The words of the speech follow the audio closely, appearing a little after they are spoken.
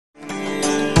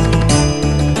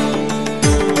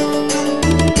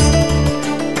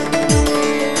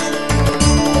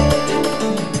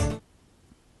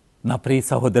నా ప్రియ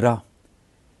సహోదరా,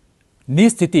 నీ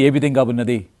స్థితి ఏ విధంగా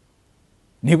ఉన్నది?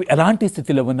 నీవు ఎలాంటి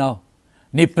స్థితిలో ఉన్నావు?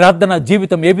 నీ ప్రార్థన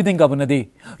జీవితం ఏ విధంగా ఉన్నది?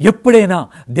 ఎప్పుడైనా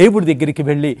దేవుడి దగ్గరికి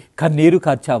వెళ్ళి కన్నీరు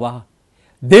కార్చావా?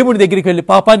 దేవుడి దగ్గరికి వెళ్ళి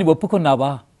పాపాన్ని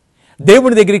ఒప్పుకున్నావా?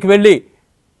 దేవుడి దగ్గరికి వెళ్ళి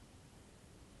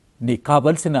నీకు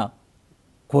కావలసిన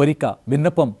కోరిక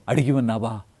విన్నపం అడిగి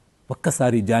ఉన్నావా?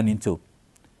 ఒక్కసారి ధ్యానించు.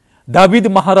 దావీదు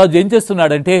మహారాజు ఏం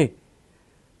చేస్తున్నాడంటే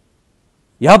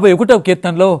 51వ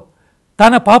కీర్తనలో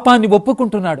తన పాపాన్ని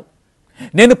ఒప్పుకుంటున్నాడు.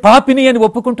 నేను పాపిని అని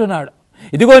ఒప్పుకుంటున్నాడు.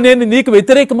 ఇదిగో నేను నీకు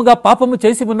వ్యతిరేకముగా పాపము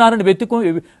చేసి ఉన్నానని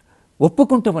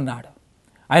ఒప్పుకుంటూ ఉన్నాడు.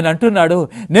 ఆయన అంటున్నాడు,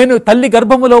 నేను తల్లి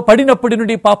గర్భములో పడినప్పటి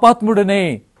నుండి పాపాత్ముడనే.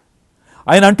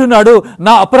 ఆయన అంటున్నాడు,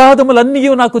 నా అపరాధములన్నీ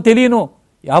నాకు తెలియను.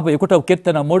 51వ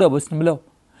కీర్తన 3వ వచనంలో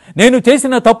నేను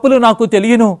చేసిన తప్పులు నాకు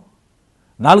తెలియను.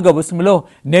 4వ వచనంలో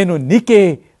నేను నీకే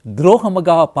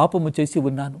ద్రోహముగా పాపము చేసి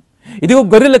ఉన్నాను. ఇదిగో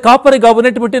గొర్రెల కాపరిగా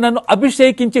ఉన్నటువంటి నన్ను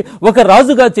అభిషేకించి ఒక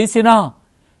రాజుగా చేసినా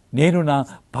నేను నా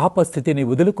పాప స్థితిని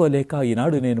వదులుకోలేక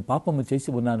ఈనాడు నేను పాపము చేసి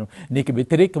ఉన్నాను. నీకు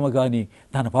వ్యతిరేకముగాని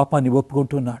తన పాపాన్ని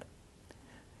ఒప్పుకుంటున్నాడు.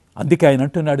 అందుకే ఆయన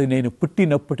అంటున్నాడు, నేను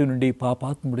పుట్టినప్పటి నుండి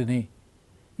పాపాత్ముడిని.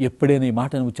 ఎప్పుడైనా ఈ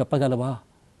మాట నువ్వు చెప్పగలవా?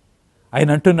 ఆయన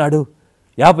అంటున్నాడు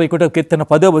 51వ కీర్తన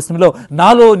 10వ వచనంలో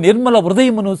నాలో నిర్మల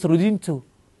హృదయమును సృజించు,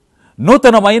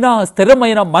 నూతనమైన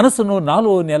స్థిరమైన మనసును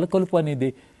నాలో నెలకొల్పు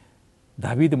అనేది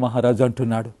దావీదు మహారాజు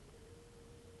అంటున్నాడు.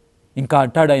 ఇంకా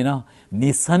అంటాడు ఆయన, నీ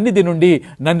సన్నిధి నుండి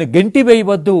నన్ను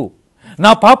గెంటివేయవద్దు.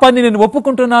 నా పాపాన్ని నేను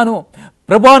ఒప్పుకుంటున్నాను.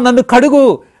 ప్రభా, నన్ను కడుగు,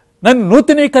 నన్ను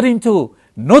నూతనీకరించు,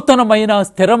 నూతనమైన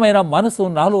స్థిరమైన మనసు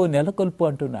నాలో నెలకొల్పు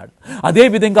అంటున్నాడు.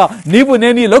 అదేవిధంగా నీవు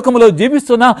నేను ఈ లోకంలో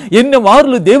జీవిస్తున్నా ఎన్ని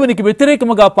మార్లు దేవునికి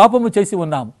వ్యతిరేకముగా పాపము చేసి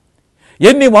ఉన్నాము.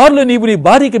 ఎన్ని మార్లు నీవు నీ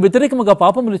భార్యకి వ్యతిరేకముగా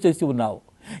పాపములు చేసి ఉన్నావు.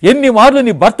 ఎన్ని మార్లు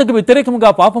నీ భర్తకు వ్యతిరేకముగా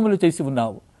పాపములు చేసి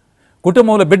ఉన్నావు.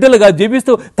 కుటుంబంలో బిడ్డలుగా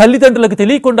జీవిస్తూ తల్లిదండ్రులకు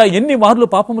తెలియకుండా ఎన్ని మార్లు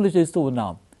పాపములు చేస్తూ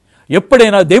ఉన్నాం.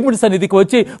 ఎప్పుడైనా దేవుడి సన్నిధికి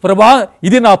వచ్చి ప్రభా,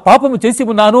 ఇది నా పాపము చేసి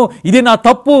ఉన్నాను, ఇది నా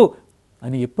తప్పు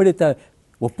అని ఎప్పుడైతే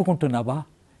ఒప్పుకుంటున్నావా,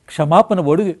 క్షమాపణ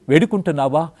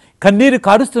వేడుకుంటున్నావా, కన్నీరు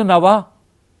కారుస్తున్నావా,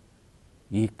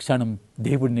 ఈ క్షణం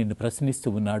దేవుడు నిన్ను ప్రశ్నిస్తూ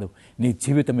ఉన్నాడు, నీ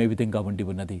జీవితం ఏ విధంగా ఉండి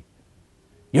ఉన్నది?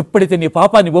 ఎప్పుడైతే నీ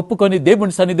పాపాన్ని ఒప్పుకొని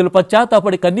దేవుని సన్నిధిలో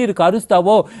పశ్చాత్తాపడి కన్నీరు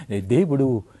కారుస్తావో దేవుడు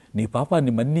నీ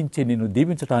పాపాన్ని మన్నించి నిన్ను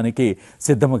దీవించడానికి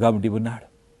సిద్ధముగా ఉండి ఉన్నాడు.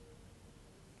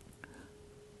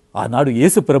 ఆనాడు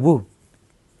యేసు ప్రభు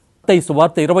మత్తయి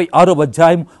సువార్త 26వ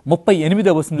అధ్యాయం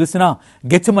 38వ వచనం చూసినా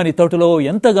గెత్సేమనీ తోటలో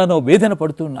ఎంతగానో వేదన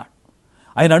పడుతున్నాడు.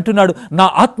 ఆయన అంటున్నాడు, నా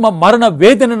ఆత్మ మరణ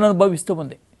వేదనను అనుభవిస్తూ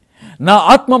ఉంది, నా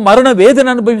ఆత్మ మరణ వేదన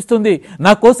అనుభవిస్తుంది,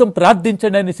 నా కోసం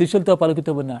ప్రార్థించండి అని శిష్యులతో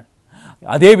పలుకుతూ ఉన్నాడు.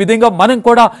 అదేవిధంగా మనం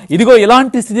కూడా ఇదిగో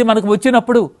ఇలాంటి స్థితి మనకు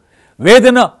వచ్చినప్పుడు,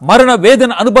 వేదన మరణ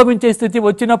వేదన అనుభవించే స్థితి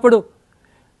వచ్చినప్పుడు,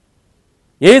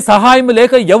 ఏ సహాయం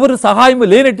లేక ఎవరు సహాయం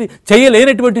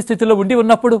చేయలేనటువంటి స్థితిలో ఉండి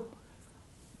ఉన్నప్పుడు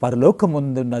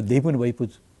పరలోకముందున్న దేవుని వైపు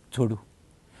చూడు,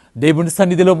 దేవుని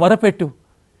సన్నిధిలో మొరపెట్టు,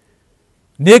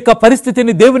 నీ యొక్క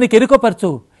పరిస్థితిని దేవునికి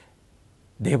ఎరుకపరచు.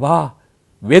 దేవా,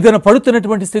 వేదన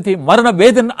పడుతున్నటువంటి స్థితి, మరణ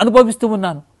వేదన అనుభవిస్తూ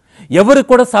ఉన్నాను, ఎవరు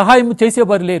కూడా సహాయం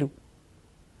చేసేవారు లేరు,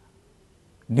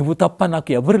 నువ్వు తప్ప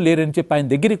నాకు ఎవరు లేరని చెప్పి ఆయన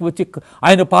దగ్గరికి వచ్చి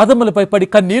ఆయన పాదములపై పడి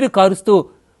కన్నీరు కారుస్తూ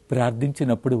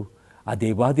ప్రార్థించినప్పుడు ఆ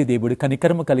దేవాది దేవుడు,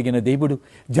 కనికరమ కలిగిన దేవుడు,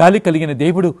 జాలి కలిగిన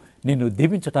దేవుడు నిన్ను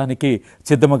దీవించటానికి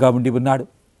సిద్ధముగా ఉండి ఉన్నాడు.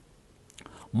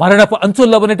 మరణపు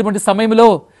అంచుల్లో ఉన్నటువంటి సమయంలో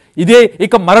ఇదే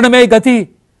ఇక మరణమే గతి,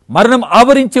 మరణం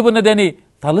ఆవరించి ఉన్నదని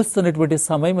తలుస్తున్నటువంటి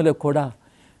సమయంలో కూడా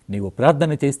నీవు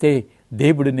ప్రార్థన చేస్తే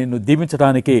దేవుడు నిన్ను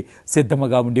దీవించడానికి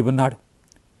సిద్ధముగా ఉండి ఉన్నాడు.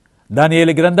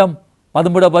 దానియేలు గ్రంథం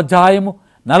 13వ అధ్యాయము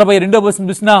 42వ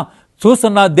వచనం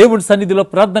చూస్తున్న దేవుడి సన్నిధిలో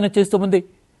ప్రార్థన చేస్తూ ఉంది.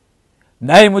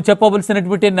 న్యాయము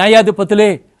చెప్పవలసినటువంటి న్యాయాధిపతులే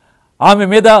ఆమె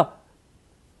మీద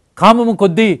కామము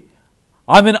కొద్దీ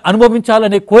ఆమెను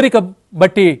అనుభవించాలనే కోరిక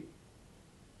బట్టి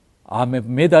ఆమె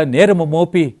మీద నేరము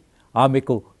మోపి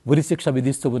ఆమెకు ఉరిశిక్ష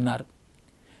విధిస్తూ ఉన్నారు.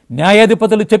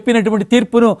 న్యాయాధిపతులు చెప్పినటువంటి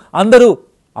తీర్పును అందరూ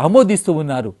ఆమోదిస్తూ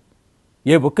ఉన్నారు,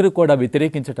 ఏ ఒక్కరు కూడా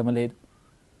వ్యతిరేకించటం లేదు.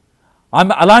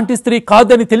 ఆమె అలాంటి స్త్రీ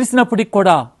కాదని తెలిసినప్పటికి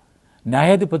కూడా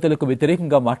న్యాయాధిపతులకు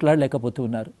వ్యతిరేకంగా మాట్లాడలేకపోతూ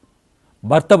ఉన్నారు.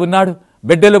 భర్త ఉన్నాడు,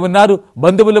 బిడ్డలు ఉన్నారు,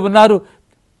 బంధువులు ఉన్నారు,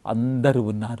 అందరూ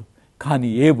ఉన్నారు, కానీ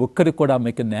ఏ ఒక్కరు కూడా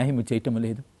ఆమెకు న్యాయం చేయటం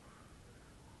లేదు.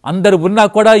 అందరూ ఉన్నా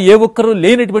కూడా ఏ ఒక్కరూ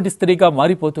లేనటువంటి స్త్రీగా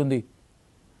మారిపోతుంది.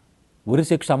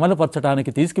 ఉరిశిక్ష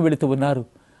అమలుపరచడానికి తీసుకువెళుతూ ఉన్నారు.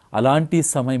 అలాంటి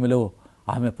సమయంలో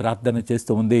ఆమె ప్రార్థన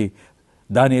చేస్తూ ఉంది.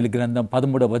 దానియేలు గ్రంథం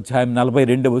 13వ అధ్యాయం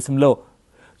 42వ వచనంలో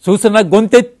చూసిన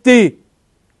గొంతెత్తి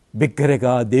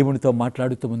బిగ్గరగా దేవునితో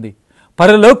మాట్లాడుతూ ఉంది.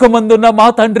 పరలోకమందున్న మా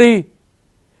తండ్రి,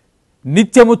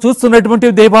 నిత్యము చూస్తున్నటువంటి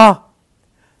దేవా,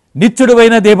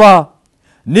 నిత్యుడువైన దేవా,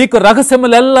 నీకు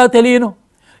రహస్యములెల్లా తెలియను.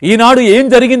 ఈనాడు ఏం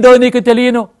జరిగిందో నీకు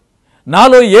తెలియను,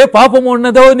 నాలో ఏ పాపము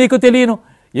ఉన్నదో నీకు తెలియను,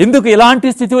 ఎందుకు ఇలాంటి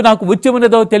స్థితి నాకు వచ్చి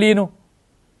ఉన్నదో తెలియను.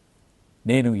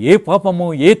 నేను ఏ పాపము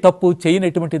ఏ తప్పు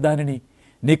చేయనటువంటి దానిని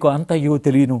నీకు అంతయో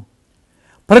తెలియను.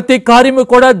 ప్రతి కార్యము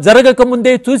కూడా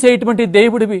జరగకముందే చూసేటువంటి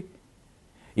దేవుడివి.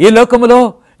 ఈ లోకములో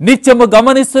నిత్యము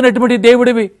గమనిస్తున్నటువంటి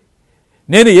దేవుడివి.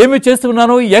 నేను ఏమి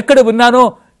చేస్తున్నానో ఎక్కడ ఉన్నానో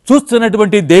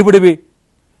చూస్తున్నటువంటి దేవుడివి.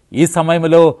 ఈ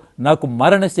సమయంలో నాకు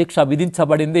మరణ శిక్ష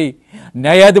విధించబడింది.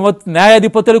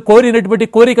 న్యాయాధిపతులు కోరినటువంటి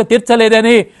కోరిక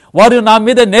తీర్చలేదని వారు నా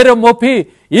మీద నేరం మోపి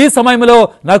ఈ సమయంలో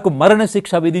నాకు మరణ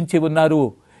శిక్ష విధించి ఉన్నారు.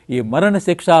 ఈ మరణ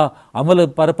శిక్ష అమలు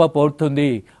పరపబడుతుంది,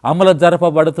 అమలు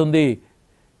జరపబడుతుంది.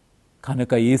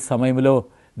 కనుక ఈ సమయంలో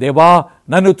దేవా,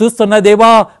 నన్ను చూస్తున్న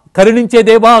దేవా, కరుణించే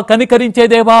దేవా, కనికరించే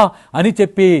దేవా అని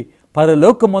చెప్పి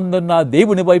పరలోకమందున్న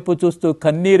దేవుని వైపు చూస్తూ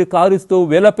కన్నీరు కారుస్తూ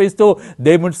విలపిస్తూ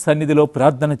దేవుని సన్నిధిలో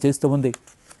ప్రార్థన చేస్తూ ఉంది.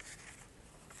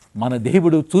 మన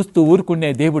దేవుడు చూస్తూ ఊరుకునే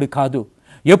దేవుడు కాదు.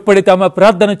 ఎప్పుడైతే ఆమె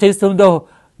ప్రార్థన చేస్తుందో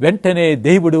వెంటనే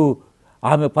దేవుడు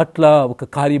ఆమె పట్ల ఒక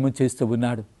కార్యము చేస్తూ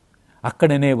ఉన్నాడు.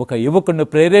 అక్కడనే ఒక యువకుడిని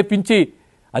ప్రేరేపించి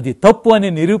అది తప్పు అని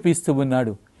నిరూపిస్తూ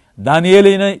ఉన్నాడు.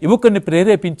 దానియేలైన యువకుడిని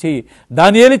ప్రేరేపించి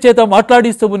దానియేలు చేత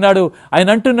మాట్లాడిస్తూ ఉన్నాడు. ఆయన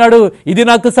అంటున్నాడు, ఇది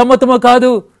నాకు సమ్మతము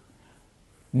కాదు.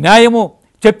 న్యాయము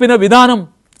చెప్పిన విధానం,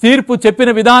 తీర్పు చెప్పిన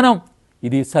విధానం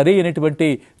ఇది సరైనటువంటి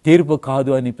తీర్పు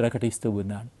కాదు అని ప్రకటిస్తూ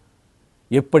ఉన్నాడు.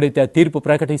 ఎప్పుడైతే ఆ తీర్పు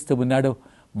ప్రకటిస్తూ ఉన్నాడో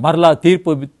మరలా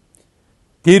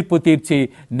తీర్పు తీర్చి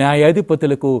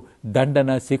న్యాయాధిపతులకు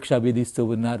దండన శిక్ష విధిస్తూ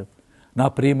ఉన్నారు. నా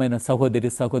ప్రియమైన సహోదరి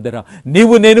సహోదర,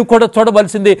 నీవు నేను కూడా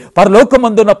చూడవలసింది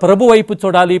పరలోకమందున్న ప్రభు వైపు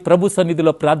చూడాలి, ప్రభు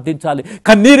సన్నిధిలో ప్రార్థించాలి,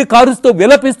 కన్నీరు కారుస్తూ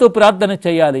విలపిస్తూ ప్రార్థన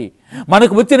చేయాలి.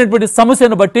 మనకు వచ్చినటువంటి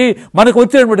సమస్యను బట్టి, మనకు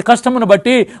వచ్చినటువంటి కష్టమును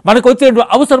బట్టి, మనకు వచ్చినటువంటి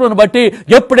అవసరమును బట్టి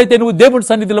ఎప్పుడైతే నువ్వు దేవుడి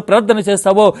సన్నిధిలో ప్రార్థన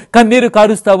చేస్తావో, కన్నీరు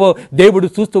కారుస్తావో, దేవుడు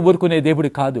చూస్తూ ఊరుకునే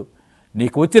దేవుడు కాదు.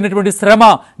 నీకు వచ్చినటువంటి శ్రమ,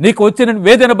 నీకు వచ్చిన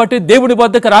వేదన బట్టి దేవుడి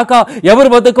వద్దకు రాక ఎవరి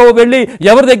వద్దకో వెళ్ళి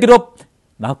ఎవరి దగ్గర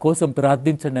నా కోసం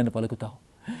ప్రార్థించండి అని పలుకుతావు.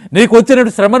 నీకు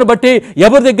వచ్చినటువంటి శ్రమను బట్టి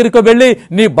ఎవరి దగ్గరికి వెళ్ళి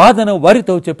నీ బాధను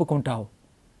వారితో చెప్పుకుంటావు.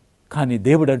 కానీ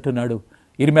దేవుడు అంటున్నాడు,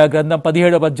 ఇర్మీయా గ్రంథం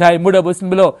 17వ అధ్యాయం 3వ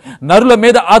వచనంలో, నరుల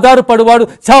మీద ఆధారపడువాడు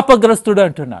శాపగ్రస్తుడు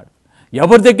అంటున్నాడు.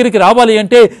 ఎవరి దగ్గరికి రావాలి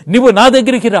అంటే నువ్వు నా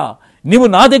దగ్గరికి రా, నువ్వు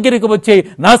నా దగ్గరికి వచ్చి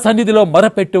నా సన్నిధిలో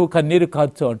మొరపెట్టు, కన్నీరు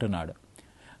కార్చు అంటున్నాడు.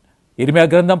 ఇర్మీయా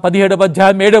గ్రంథం 17వ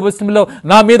అధ్యాయం 7వ వచనంలో,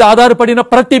 నా మీద ఆధారపడిన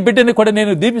ప్రతి బిడ్డని కూడా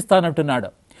నేను దీవిస్తానంటున్నాడు.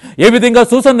 ఏ విధంగా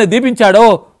సూసన్ను దీవించాడో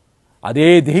అదే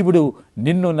దేవుడు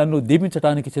నిన్ను నన్ను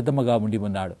దీవించడానికి సిద్ధముగా ఉండి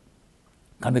ఉన్నాడు.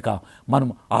 కనుక మనం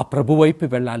ఆ ప్రభు వైపు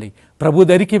వెళ్ళాలి, ప్రభు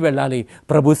దగ్గరికి వెళ్ళాలి,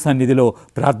 ప్రభు సన్నిధిలో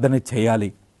ప్రార్థన చేయాలి.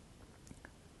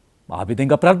 ఆ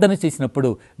విధంగా ప్రార్థన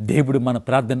చేసినప్పుడు దేవుడు మన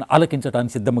ప్రార్థన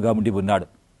ఆలకించడానికి సిద్ధముగా ఉండి ఉన్నాడు.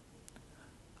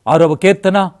 6వ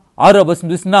కీర్తన 6వ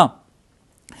వచనం చూసినా,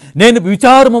 నేను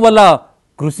విచారము వల్ల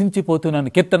కృషించిపోతున్నాను.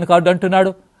 కీర్తనకారుడు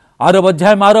అంటున్నాడు 6వ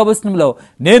అధ్యాయం 6వ వచనంలో,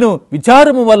 నేను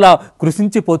విచారము వల్ల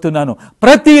కృషించిపోతున్నాను,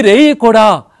 ప్రతి రేయి కూడా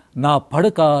నా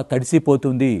పడక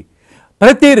తడిసిపోతుంది.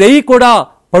 ప్రతి రేయి కూడా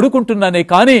పడుకుంటున్నానే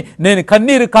కానీ నేను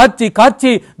కన్నీరు కార్చి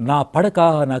కార్చి నా పడక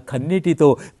నా కన్నీటితో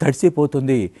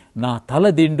తడిసిపోతుంది. నా తల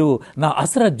దిండు నా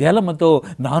అసర జలముతో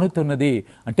నానుతున్నది.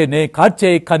 అంటే నేను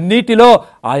కార్చే కన్నీటిలో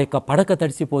ఆ యొక్క పడక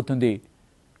తడిసిపోతుంది.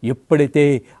 ఎప్పుడైతే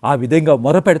ఆ విధంగా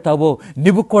మొరపెడతావో,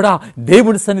 నువ్వు కూడా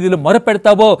దేవుడి సన్నిధిలో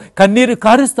మొరపెడతావో, కన్నీరు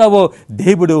కారుస్తావో,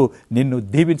 దేవుడు నిన్ను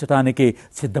దీవించడానికి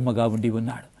సిద్ధముగా ఉండి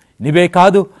ఉన్నాడు. నువ్వే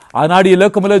కాదు, ఆనాడు ఈ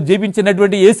లోకంలో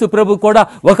జీవించినటువంటి యేసు ప్రభు కూడా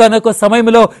ఒకనొక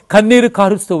సమయంలో కన్నీరు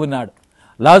కారుస్తూ ఉన్నాడు.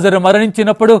 లాజరు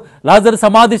మరణించినప్పుడు, లాజరు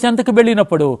సమాధి చెంతకు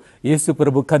వెళ్ళినప్పుడు యేసు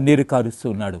ప్రభు కన్నీరు కారుస్తూ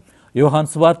ఉన్నాడు. యోహాను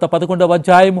సువార్త 11వ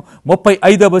అధ్యాయం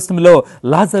 35వ వచనంలో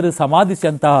లాజరు సమాధి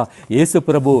చెంత యేసు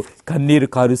ప్రభు కన్నీరు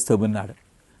కారుస్తూ ఉన్నాడు.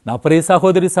 నా ప్రియ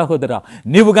సహోదరి సహోదరా,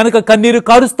 నీవు గనక కన్నీరు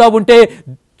కారుస్తా ఉంటే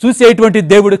చూసేటువంటి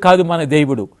దేవుడు కాదు మన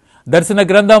దేవుడు. దర్శన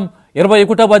గ్రంథం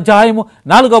 21వ అధ్యాయము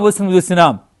 4వ వచనం చూసినా,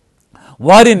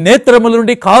 వారి నేత్రముల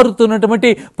నుండి కారుతున్నటువంటి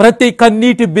ప్రతి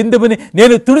కన్నీటి బిందువుని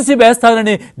నేను తుడిసి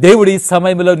వేస్తానని దేవుడు ఈ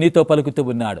సమయంలో నీతో పలుకుతూ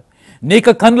ఉన్నాడు.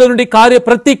 నీకు కన్నుల నుండి కారే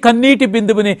ప్రతి కన్నీటి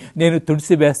బిందువుని నేను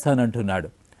తుడిసి వేస్తానంటున్నాడు.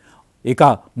 ఇక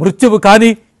మృత్యువు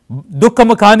కానీ,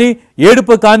 దుఃఖము కానీ,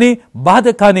 ఏడుపు కానీ, బాధ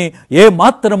కానీ ఏ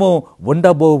మాత్రము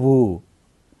ఉండబోవు.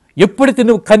 ఎప్పుడైతే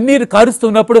నువ్వు కన్నీరు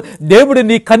కారుస్తున్నప్పుడు దేవుడు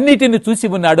నీ కన్నీటిని చూసి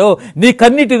ఉన్నాడో, నీ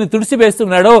కన్నీటిని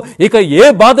తుడిసివేస్తున్నాడో, ఇక ఏ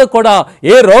బాధ కూడా,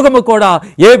 ఏ రోగము కూడా,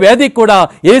 ఏ వ్యాధి కూడా,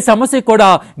 ఏ సమస్య కూడా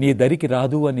నీ దరికి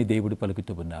రాదు అని దేవుడు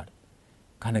పలుకుతూ ఉన్నాడు.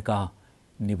 కనుక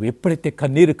నువ్వు ఎప్పుడైతే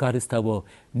కన్నీరు కారుస్తావో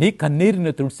నీ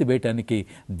కన్నీరుని తుడిసివేయటానికి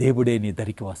దేవుడే నీ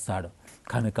దరికి వస్తాడు.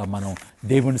 కనుక మనం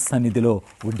దేవుని సన్నిధిలో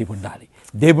ఉండి ఉండాలి,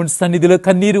 దేవుని సన్నిధిలో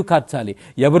కన్నీరు కార్చాలి.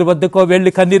 ఎవరి వద్దకో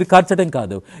వెళ్ళి కన్నీరు కార్చడం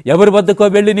కాదు, ఎవరి వద్దకో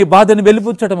వెళ్ళి నీ బాధను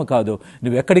వెలిపుచ్చడం కాదు.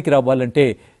 నువ్వు ఎక్కడికి రావాలంటే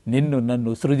నిన్ను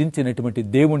నన్ను సృజించినటువంటి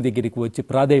దేవుని దగ్గరికి వచ్చి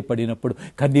ప్రాధేయపడినప్పుడు,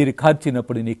 కన్నీరు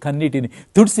కార్చినప్పుడు నీ కన్నీటిని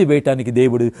తుడిసివేయటానికి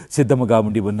దేవుడు సిద్ధముగా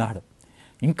ఉండి ఉన్నాడు.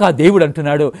 ఇంకా దేవుడు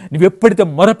అంటున్నాడు, నువ్వెప్పుడైతే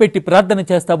మొరపెట్టి ప్రార్థన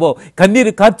చేస్తావో,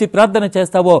 కన్నీరు కార్చి ప్రార్థన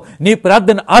చేస్తావో, నీ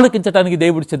ప్రార్థన ఆలకించడానికి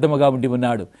దేవుడు సిద్ధముగా ఉండి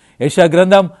ఉన్నాడు. యెషయా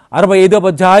గ్రంథం 65వ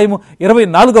అధ్యాయము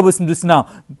 24వ వచనం చూసినా,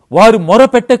 వారు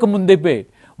మొరపెట్టక ముందే,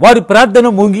 వారి ప్రార్థన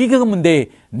ముగియక ముందే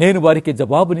నేను వారికి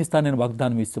జవాబునిస్తానని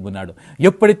వాగ్దానం ఇస్తూ ఉన్నాడు.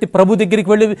 ఎప్పుడైతే ప్రభు దగ్గరికి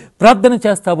వెళ్ళి ప్రార్థన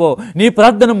చేస్తావో, నీ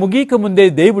ప్రార్థన ముగియక ముందే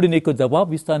దేవుడు నీకు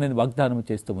జవాబు ఇస్తానని వాగ్దానం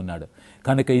చేస్తూ ఉన్నాడు.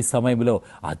 కనుక ఈ సమయంలో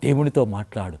ఆ దేవునితో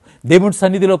మాట్లాడు, దేవుడి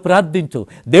సన్నిధిలో ప్రార్థించు,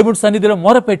 దేవుడి సన్నిధిలో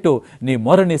మొరపెట్టు. నీ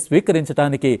మొరని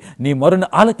స్వీకరించడానికి, నీ మొరను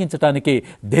ఆలకించడానికి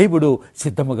దేవుడు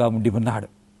సిద్ధముగా ఉండి ఉన్నాడు.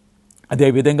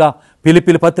 అదేవిధంగా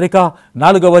ఫిలిప్పీయుల పత్రిక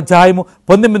 4వ అధ్యాయము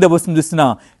 19వ వచనం చూసిన,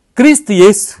 క్రీస్తు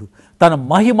యేసు తన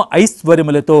మహిమ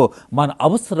ఐశ్వర్యములతో మన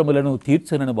అవసరములను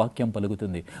తీర్చనని వాక్యం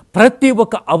పలుకుతుంది. ప్రతి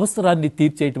ఒక్క అవసరాన్ని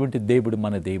తీర్చేటువంటి దేవుడు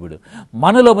మన దేవుడు.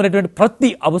 మనలో ఉన్నటువంటి ప్రతి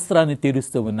అవసరాన్ని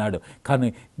తీరుస్తూ ఉన్నాడు. కానీ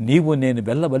నీవు నేను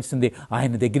వెళ్ళవలసింది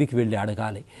ఆయన దగ్గరికి వెళ్ళి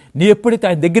అడగాలి. నీ ఎప్పుడైతే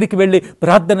ఆయన దగ్గరికి వెళ్ళి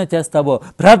ప్రార్థన చేస్తావో,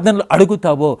 ప్రార్థనలు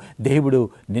అడుగుతావో, దేవుడు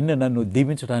నిన్ను నన్ను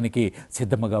దీవించడానికి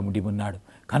సిద్ధముగా ఉండి ఉన్నాడు.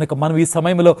 కనుక మనం ఈ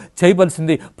సమయంలో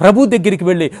చేయవలసింది ప్రభు దగ్గరికి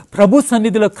వెళ్ళి ప్రభు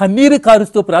సన్నిధిలో కన్నీరు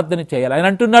కారుస్తూ ప్రార్థన చేయాలి.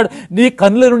 ఆయన అంటున్నాడు, నీ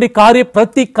కన్నుల నుండి కారే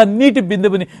ప్రతి కన్నీటి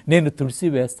బిందువుని నేను తుడిసి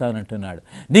వేస్తానంటున్నాడు.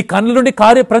 నీ కన్నుల నుండి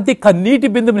కారే ప్రతి కన్నీటి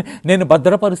బిందువుని నేను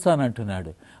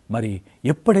భద్రపరుస్తానంటున్నాడు. మరి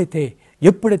ఎప్పుడైతే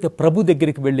ప్రభు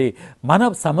దగ్గరికి వెళ్ళి మన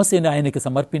సమస్యను ఆయనకి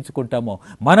సమర్పించుకుంటామో,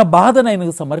 మన బాధను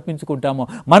ఆయనకు సమర్పించుకుంటామో,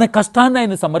 మన కష్టాన్ని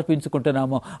ఆయన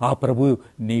సమర్పించుకుంటున్నామో, ఆ ప్రభు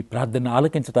నీ ప్రార్థన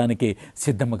ఆలకించడానికి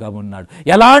సిద్ధముగా ఉన్నాడు.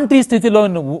 ఎలాంటి స్థితిలో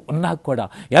నువ్వు ఉన్నా కూడా,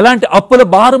 ఎలాంటి అప్పుల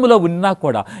భారములో ఉన్నా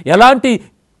కూడా, ఎలాంటి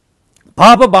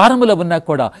పాప భారములో ఉన్నా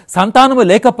కూడా, సంతానము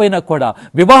లేకపోయినా కూడా,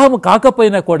 వివాహము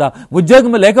కాకపోయినా కూడా,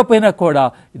 ఉద్యోగము లేకపోయినా కూడా,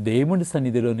 దేవుని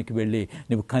సన్నిధిలోనికి వెళ్ళి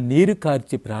నువ్వు కన్నీరు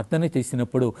కార్చి ప్రార్థన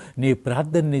చేసినప్పుడు నీ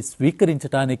ప్రార్థనని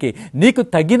స్వీకరించడానికి, నీకు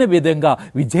తగిన విధంగా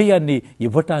విజయాన్ని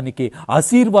ఇవ్వటానికి,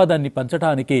 ఆశీర్వాదాన్ని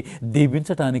పంచడానికి,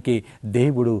 దీవించటానికి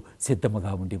దేవుడు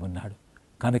సిద్ధముగా ఉండి ఉన్నాడు.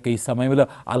 కనుక ఈ సమయంలో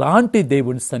అలాంటి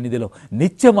దేవుని సన్నిధిలో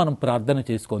నిత్యం మనం ప్రార్థన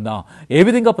చేసుకుందాం. ఏ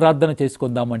విధంగా ప్రార్థన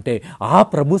చేసుకుందామంటే, ఆ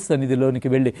ప్రభు సన్నిధిలోనికి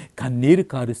వెళ్ళి కన్నీరు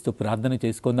కారుస్తూ ప్రార్థన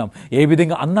చేసుకుందాం. ఏ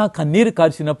విధంగా అన్నా కన్నీరు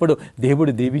కార్చినప్పుడు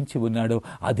దేవుడు దీవించి ఉన్నాడు,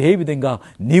 అదేవిధంగా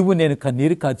నీవు నేను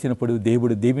కన్నీరు కార్చినప్పుడు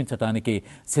దేవుడు దీవించటానికి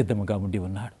సిద్ధముగా ఉండి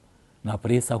ఉన్నాడు. నా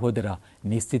ప్రియ సహోదర,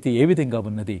 నీ స్థితి ఏ విధంగా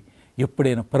ఉన్నది?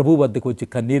 ఎప్పుడైనా ప్రభు వద్దకు వచ్చి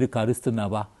కన్నీరు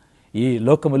కారుస్తున్నావా? ఈ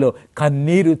లోకములో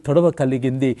కన్నీరు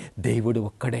తొడవగలిగింది దేవుడు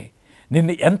ఒక్కడే.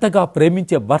 నిన్ను ఎంతగా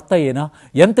ప్రేమించే భర్త అయినా,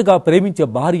 ఎంతగా ప్రేమించే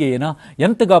భార్య అయినా,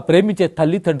 ఎంతగా ప్రేమించే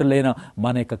తల్లిదండ్రులైనా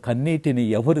మన యొక్క కన్నీటిని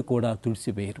ఎవరు కూడా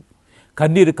తుడిసివేయరు.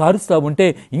 కన్నీరు కారుస్తూ ఉంటే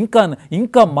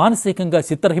ఇంకా మానసికంగా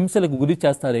చిత్రహింసలకు గురి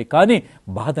చేస్తారే కానీ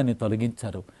బాధని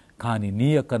తొలగించరు. కానీ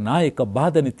నా యొక్క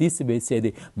బాధని తీసివేసేది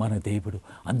మన దేవుడు.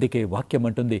 అందుకే వాక్యం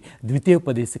అంటుంది,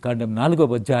 ద్వితీయోపదేశకాండం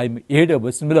 4వ అధ్యాయం 7వ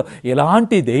వచనంలో,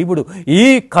 ఎలాంటి దేవుడు, ఈ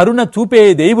కరుణ చూపే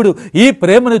దేవుడు, ఈ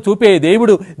ప్రేమను చూపే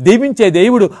దేవుడు, దీవించే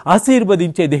దేవుడు,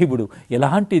 ఆశీర్వదించే దేవుడు,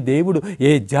 ఎలాంటి దేవుడు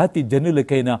ఏ జాతి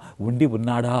జనులకైనా ఉండి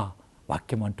ఉన్నాడా?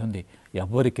 వాక్యం అంటుంది,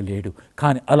 ఎవ్వరికి లేడు.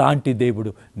 కానీ అలాంటి దేవుడు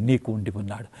నీకు ఉండి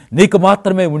ఉన్నాడు, నీకు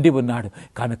మాత్రమే ఉండి ఉన్నాడు.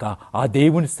 కనుక ఆ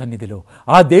దేవుని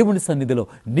సన్నిధిలో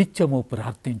నిత్యము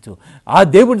ప్రార్థించు. ఆ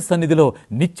దేవుని సన్నిధిలో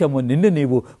నిత్యము నిన్ను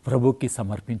నీవు ప్రభుకి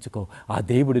సమర్పించుకో. ఆ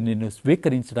దేవుడు నిన్ను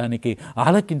స్వీకరించడానికి,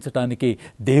 ఆలకించడానికి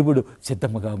దేవుడు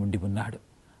సిద్ధముగా ఉండి ఉన్నాడు.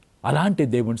 అలాంటి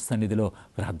దేవుని సన్నిధిలో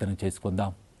ప్రార్థన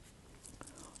చేసుకుందాం.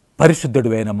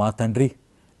 పరిశుద్ధుడు అయిన మా తండ్రి,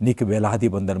 నీకు వేలాది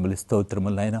వందనములు,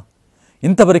 స్తోత్రములు నాయనా.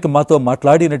 ఇంతవరకు మాతో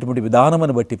మాట్లాడినటువంటి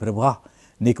విధానమును బట్టి ప్రభా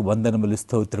నీకు వందనములు,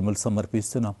 స్తోత్రములు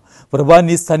సమర్పిస్తున్నాం. ప్రభా,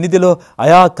 నీ సన్నిధిలో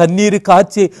అయా కన్నీరు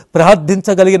కార్చి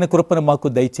ప్రార్థించగలిగిన కృపను మాకు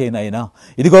దయచేయనైనా.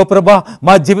 ఇదిగో ప్రభా,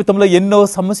 మా జీవితంలో ఎన్నో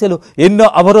సమస్యలు, ఎన్నో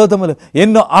అవరోధములు,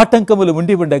 ఎన్నో ఆటంకములు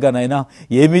ఉండి ఉండగానైనా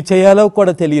ఏమి చేయాలో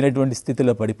కూడా తెలియనటువంటి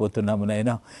స్థితిలో పడిపోతున్నాము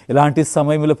నాయనా. ఇలాంటి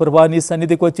సమయంలో ప్రభా నీ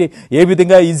సన్నిధికి వచ్చి ఏ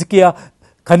విధంగా హిజ్కియా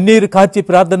కన్నీరు కార్చి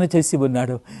ప్రార్థన చేసి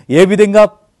ఉన్నాడు, ఏ విధంగా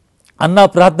అన్నా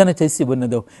ప్రార్థన చేసి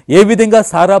ఉన్నదో, ఏ విధంగా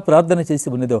సారా ప్రార్థన చేసి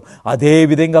ఉన్నదో, అదే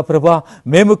విధంగా ప్రభా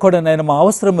మేము కూడా నాయన మా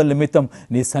అవసరముల నిమిత్తం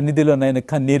నీ సన్నిధిలో నాయన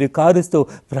కన్నీరు కారుస్తూ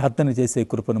ప్రార్థన చేసే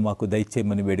కృపను మాకు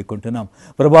దయచేయమని వేడుకుంటున్నాం.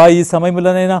 ప్రభా, ఈ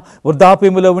సమయంలోనైనా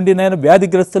వృద్ధాప్యములో ఉండి నాయన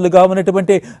వ్యాధిగ్రస్తులుగా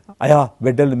ఉన్నటువంటి ఆయా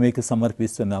బిడ్డలు మీకు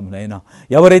సమర్పిస్తున్నాము నాయన.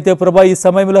 ఎవరైతే ప్రభా ఈ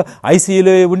సమయంలో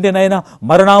ఐసీయూలో ఉండి నాయన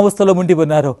మరణావస్థలో ఉండి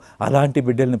ఉన్నారో అలాంటి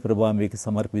బిడ్డల్ని ప్రభా మీకు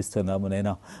సమర్పిస్తున్నాము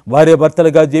నాయన. భార్య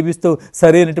భర్తలుగా జీవిస్తూ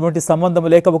సరైనటువంటి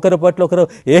సంబంధం లేక ఒకరి ఒకరు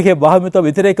ఏకే భావముతో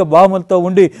వ్యతిరేక భావములతో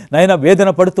ఉండి నాయన వేదన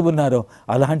పడుతూ ఉన్నారో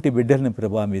అలాంటి బిడ్డల్ని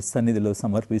ప్రభా మీ సన్నిధిలో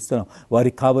సమర్పిస్తున్నాం.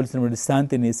 వారికి కావలసినటువంటి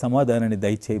శాంతిని, సమాధానాన్ని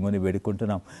దయచేయమని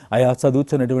వేడుకుంటున్నాం. ఆయా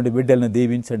చదువుతున్నటువంటి బిడ్డలను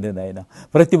దీవించండి నాయన.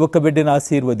 ప్రతి ఒక్క బిడ్డను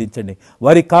ఆశీర్వదించండి.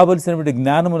 వారికి కావలసినటువంటి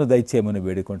జ్ఞానమును దయచేయమని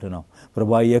వేడుకుంటున్నాం.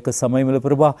 ప్రభా, ఈ యొక్క సమయంలో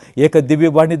ప్రభా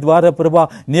దివ్యవాణి ద్వారా ప్రభా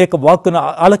నీ యొక్క వాక్కును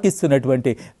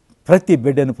ఆలకిస్తున్నటువంటి ప్రతి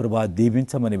బిడ్డను ప్రభా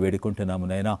దీవించమని వేడుకుంటున్నాము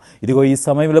నాయనా. ఇదిగో ఈ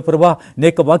సమయంలో ప్రభా నీ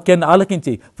యొక్క వాక్యాన్ని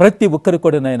ఆలకించి ప్రతి ఒక్కరు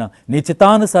కూడా నాయనా నీ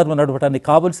చిత్తానుసారం నడవటానికి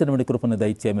కావలసినటువంటి కృపను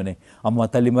దయచేయమని అమ్మ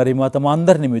తల్లి మరి మా తమ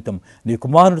అందరి నిమిత్తం నీ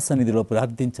కుమారుడి సన్నిధిలో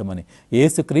ప్రార్థించమని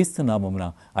యేసుక్రీస్తు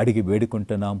నామమున అడిగి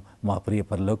వేడుకుంటున్నాం మా ప్రియ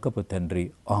పరలోకపు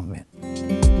తండ్రి. ఆమేన్.